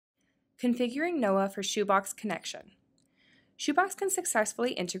Configuring NOAA for SHOEBOX connection. SHOEBOX can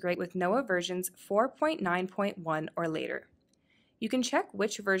successfully integrate with NOAA versions 4.9.1 or later. You can check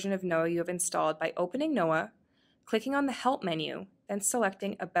which version of NOAA you have installed by opening NOAA, clicking on the Help menu, then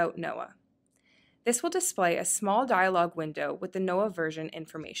selecting About NOAA. This will display a small dialog window with the NOAA version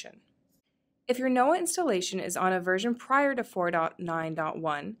information. If your NOAA installation is on a version prior to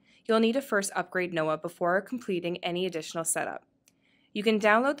 4.9.1, you'll need to first upgrade NOAA before completing any additional setup. You can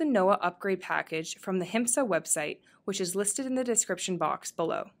download the NOAA upgrade package from the HMSA website, which is listed in the description box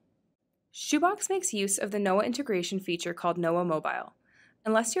below. SHOEBOX makes use of the NOAA integration feature called NOAA Mobile.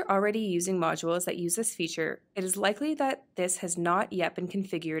 Unless you're already using modules that use this feature, it is likely that this has not yet been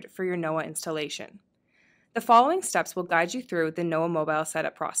configured for your NOAA installation. The following steps will guide you through the NOAA Mobile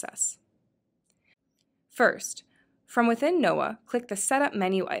setup process. First, from within NOAA, click the Setup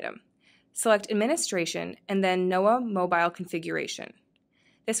menu item. Select Administration and then NOAA Mobile Configuration.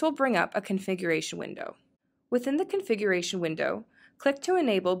 This will bring up a configuration window. Within the configuration window, click to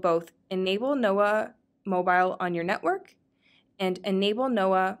enable both Enable NOAA Mobile on your network and Enable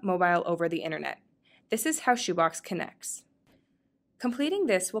NOAA Mobile over the Internet. This is how SHOEBOX connects. Completing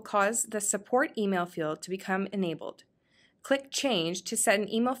this will cause the support email field to become enabled. Click Change to set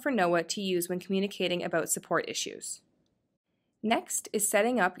an email for NOAA to use when communicating about support issues. Next is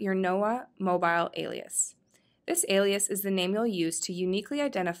setting up your NOAA mobile alias. This alias is the name you'll use to uniquely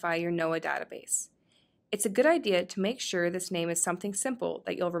identify your NOAA database. It's a good idea to make sure this name is something simple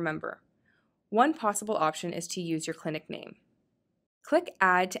that you'll remember. One possible option is to use your clinic name. Click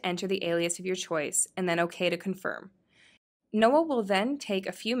Add to enter the alias of your choice and then OK to confirm. NOAA will then take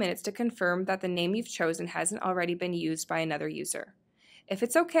a few minutes to confirm that the name you've chosen hasn't already been used by another user. If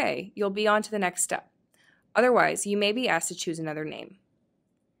it's OK, you'll be on to the next step. Otherwise, you may be asked to choose another name.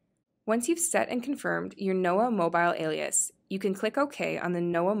 Once you've set and confirmed your NOAA mobile alias, you can click OK on the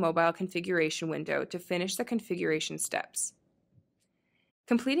NOAA mobile configuration window to finish the configuration steps.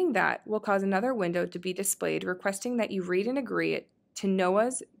 Completing that will cause another window to be displayed requesting that you read and agree to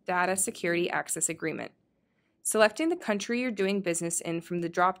NOAA's Data Security Access Agreement. Selecting the country you're doing business in from the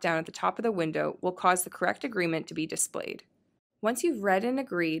drop-down at the top of the window will cause the correct agreement to be displayed. Once you've read and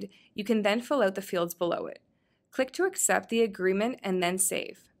agreed, you can then fill out the fields below it. Click to accept the agreement and then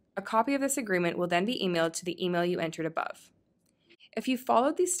save. A copy of this agreement will then be emailed to the email you entered above. If you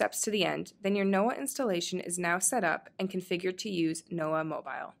followed these steps to the end, then your NOAA installation is now set up and configured to use NOAA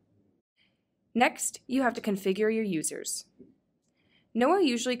Mobile. Next, you have to configure your users. NOAA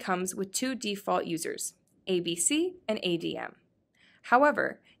usually comes with two default users, ABC and ADM.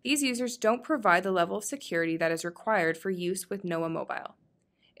 However, these users don't provide the level of security that is required for use with NOAA Mobile.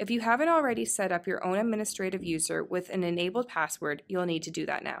 If you haven't already set up your own administrative user with an enabled password, you'll need to do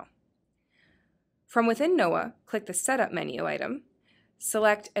that now. From within NOAA, click the Setup menu item,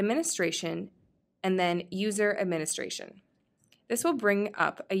 select Administration, and then User Administration. This will bring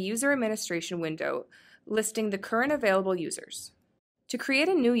up a user administration window listing the current available users. To create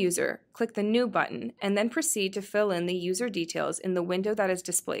a new user, click the New button and then proceed to fill in the user details in the window that is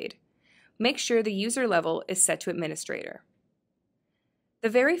displayed. Make sure the user level is set to Administrator. The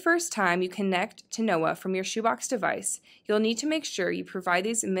very first time you connect to NOAA from your SHOEBOX device, you'll need to make sure you provide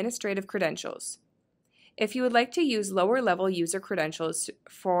these administrative credentials. If you would like to use lower-level user credentials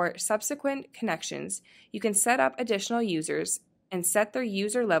for subsequent connections, you can set up additional users and set their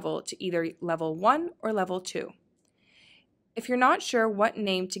user level to either Level 1 or Level 2. If you're not sure what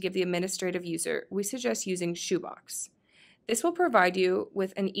name to give the administrative user, we suggest using SHOEBOX. This will provide you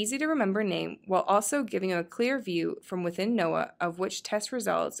with an easy-to-remember name while also giving you a clear view from within NOAA of which test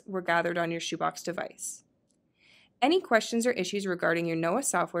results were gathered on your SHOEBOX device. Any questions or issues regarding your NOAA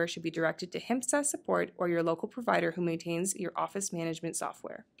software should be directed to HMSA support or your local provider who maintains your office management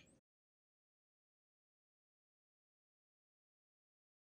software.